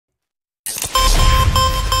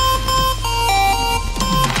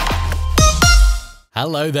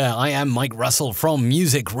Hello there, I am Mike Russell from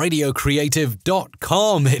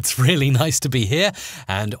musicradiocreative.com. It's really nice to be here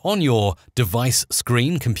and on your device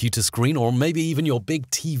screen, computer screen, or maybe even your big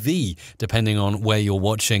TV, depending on where you're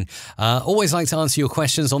watching. Always like to answer your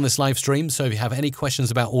questions on this live stream, so if you have any questions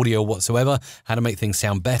about audio whatsoever, how to make things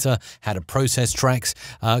sound better, how to process tracks,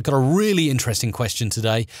 got a really interesting question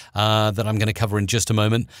today that I'm going to cover in just a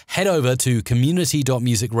moment. Head over to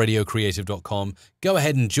community.musicradiocreative.com. Go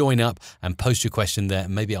ahead and join up and post your question there,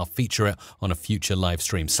 and maybe I'll feature it on a future live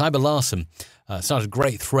stream. Cyber Larson started a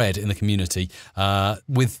great thread in the community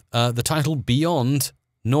with the title Beyond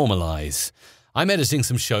Normalize. I'm editing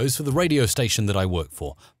some shows for the radio station that I work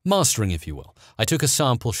for, mastering if you will. I took a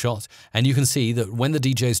sample shot and you can see that when the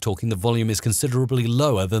DJ is talking, the volume is considerably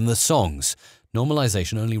lower than the songs.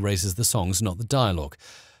 Normalization only raises the songs, not the dialogue.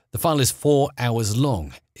 The file is 4 hours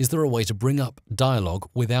long. Is there a way to bring up dialogue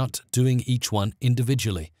without doing each one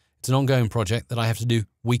individually? It's an ongoing project that I have to do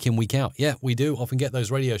week in, week out. Yeah, we do often get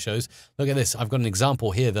those radio shows. Look at this. I've got an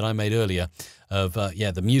example here that I made earlier of,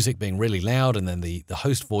 the music being really loud and then the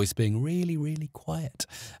host voice being really, really quiet.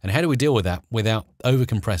 And how do we deal with that without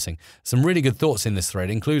over-compressing? Some really good thoughts in this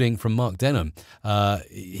thread, including from Mark Denham.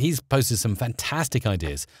 He's posted some fantastic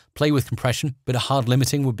ideas. Play with compression, but a hard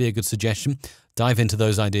limiting would be a good suggestion. Dive into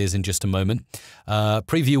those ideas in just a moment.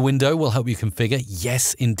 Preview window will help you configure.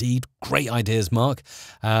 Yes, indeed. Great ideas, Mark.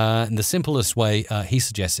 And the simplest way he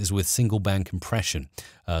suggests is with single band compression.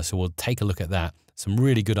 So we'll take a look at that. Some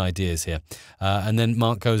really good ideas here. And then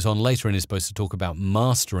Mark goes on later in his post to talk about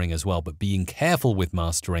mastering as well, but being careful with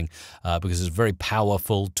mastering because it's a very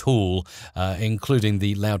powerful tool, including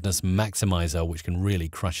the loudness maximizer, which can really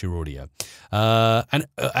crush your audio.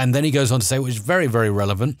 And then he goes on to say, which is very, very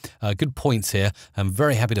relevant, good points here. I'm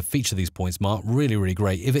very happy to feature these points, Mark. Really, really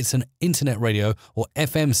great. If it's an internet radio or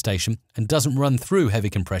FM station and doesn't run through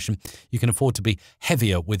heavy compression, you can afford to be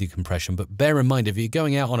heavier with your compression. But bear in mind, if you're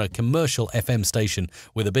going out on a commercial FM station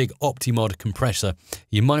with a big Optimod compressor,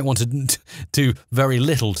 you might want to do very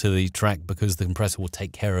little to the track because the compressor will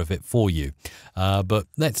take care of it for you. But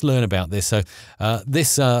let's learn about this. So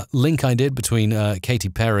this link I did between Katy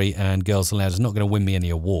Perry and Girls Aloud is not going to win me any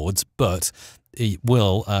awards, but it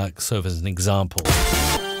will serve as an example.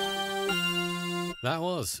 That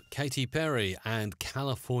was Katy Perry and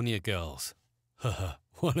California Girls.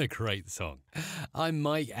 What a great song. I'm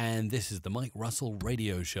Mike, and this is the Mike Russell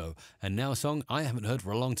Radio Show. And now a song I haven't heard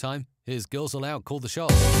for a long time. Here's Girls Aloud, Call the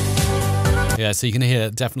Shot. Yeah, so you can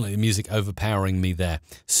hear definitely the music overpowering me there.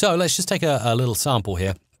 So let's just take a little sample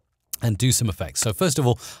here and do some effects. So first of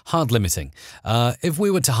all, hard limiting. If we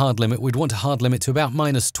were to hard limit, we'd want to hard limit to about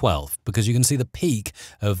 -12 because you can see the peak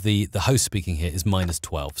of the host speaking here is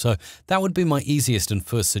 -12. So that would be my easiest and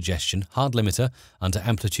first suggestion. Hard limiter under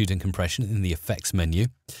amplitude and compression in the effects menu.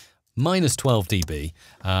 -12 dB.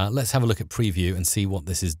 Let's have a look at preview and see what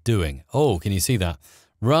this is doing. Oh, can you see that?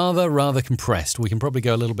 Rather compressed. We can probably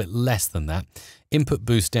go a little bit less than that. Input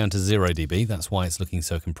boost down to 0 dB. That's why it's looking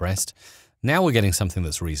so compressed. Now we're getting something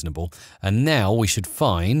that's reasonable, and now we should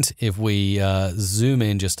find, if we zoom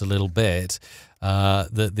in just a little bit,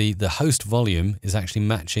 that the host volume is actually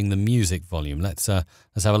matching the music volume. Let's have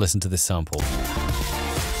a listen to this sample.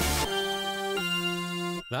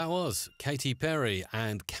 That was Katy Perry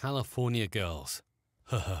and California Girls.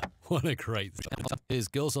 What a great song. Here's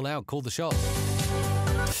Girls Aloud, Call the Shot.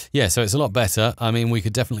 Yeah, so it's a lot better. I mean, we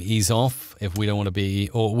could definitely ease off if we don't want to be,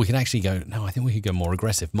 or we can actually go, no, I think we could go more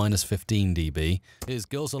aggressive, -15 dB. Here's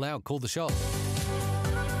Girls Aloud, Call the Shot.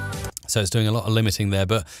 So it's doing a lot of limiting there,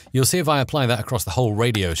 but you'll see if I apply that across the whole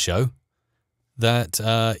radio show, that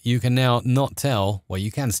you can now not tell, well,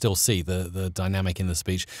 you can still see the dynamic in the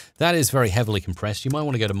speech. That is very heavily compressed. You might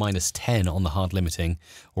want to go to -10 on the hard limiting,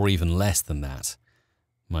 or even less than that.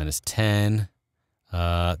 -10.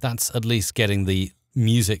 That's at least getting the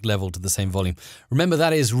music level to the same volume. Remember,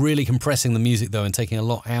 that is really compressing the music though and taking a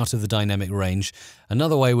lot out of the dynamic range.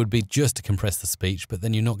 Another way would be just to compress the speech, but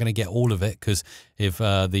then you're not going to get all of it because if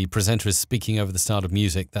the presenter is speaking over the start of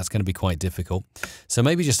music, that's going to be quite difficult. So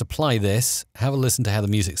maybe just apply this, have a listen to how the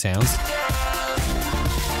music sounds.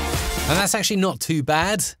 And that's actually not too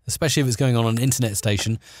bad, especially if it's going on an internet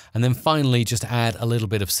station. And then finally, just add a little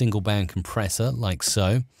bit of single band compressor like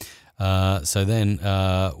so. So then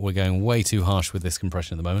we're going way too harsh with this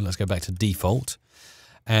compression at the moment. Let's go back to default.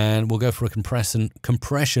 And we'll go for a compression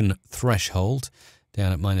threshold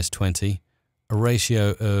down at -20. A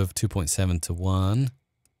ratio of 2.7 to 1.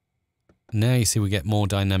 Now you see we get more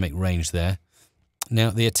dynamic range there. Now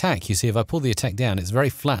the attack, you see if I pull the attack down, it's very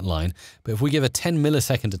flat line. But if we give a 10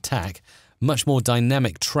 millisecond attack, much more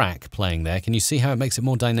dynamic track playing there. Can you see how it makes it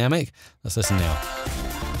more dynamic? Let's listen now.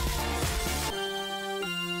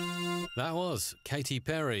 That was Katy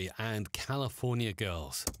Perry and California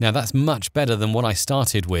Girls. Now that's much better than what I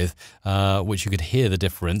started with, which you could hear the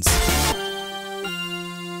difference.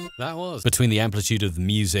 That was between the amplitude of the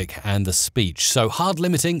music and the speech. So hard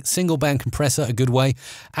limiting, single band compressor, a good way.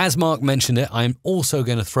 As Mark mentioned it, I'm also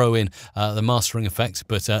going to throw in the mastering effect,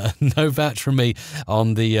 but no vouch from me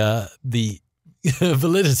on the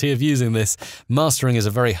validity of using this. Mastering is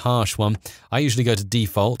a very harsh one. I usually go to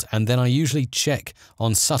default and then I usually check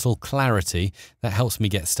on subtle clarity. That helps me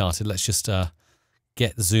get started. Let's just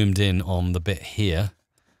get zoomed in on the bit here.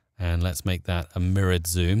 And let's make that a mirrored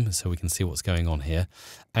zoom so we can see what's going on here.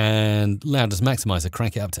 And loudness maximizer,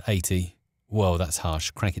 crank it up to 80. Whoa, that's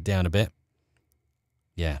harsh. Crank it down a bit.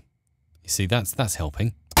 Yeah. You see, that's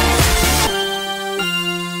helping.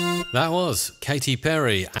 That was Katy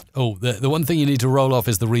Perry. Oh, the one thing you need to roll off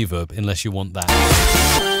is the reverb, unless you want that.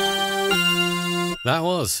 That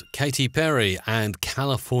was Katy Perry and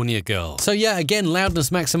California Girls. So yeah, again,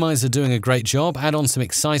 loudness maximizer doing a great job. Add on some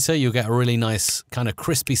exciter, you'll get a really nice kind of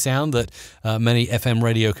crispy sound that many FM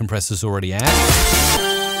radio compressors already add.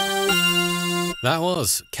 That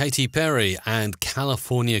was Katy Perry and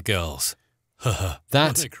California Girls.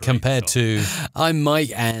 That compared to I'm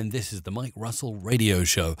Mike and this is the Mike Russell Radio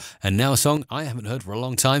Show. And now a song I haven't heard for a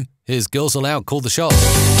long time. Here's Girls Aloud, Call the Shots.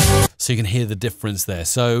 So you can hear the difference there.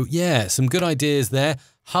 So yeah, some good ideas there.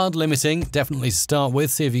 Hard limiting, definitely to start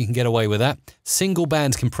with. See if you can get away with that. Single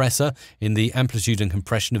band compressor in the amplitude and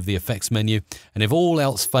compression of the effects menu. And if all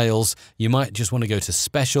else fails, you might just want to go to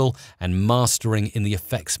special and mastering in the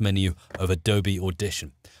effects menu of Adobe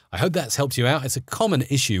Audition. I hope that's helped you out. It's a common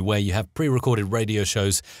issue where you have pre-recorded radio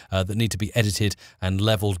shows that need to be edited and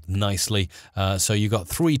leveled nicely. So you've got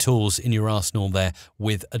 3 tools in your arsenal there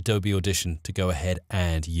with Adobe Audition to go ahead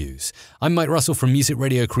and use. I'm Mike Russell from Music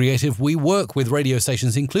Radio Creative. We work with radio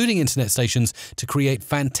stations, including internet stations, to create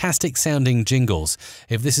fantastic sounding jingles.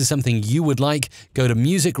 If this is something you would like, go to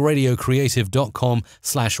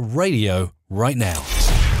musicradiocreative.com/radio right now.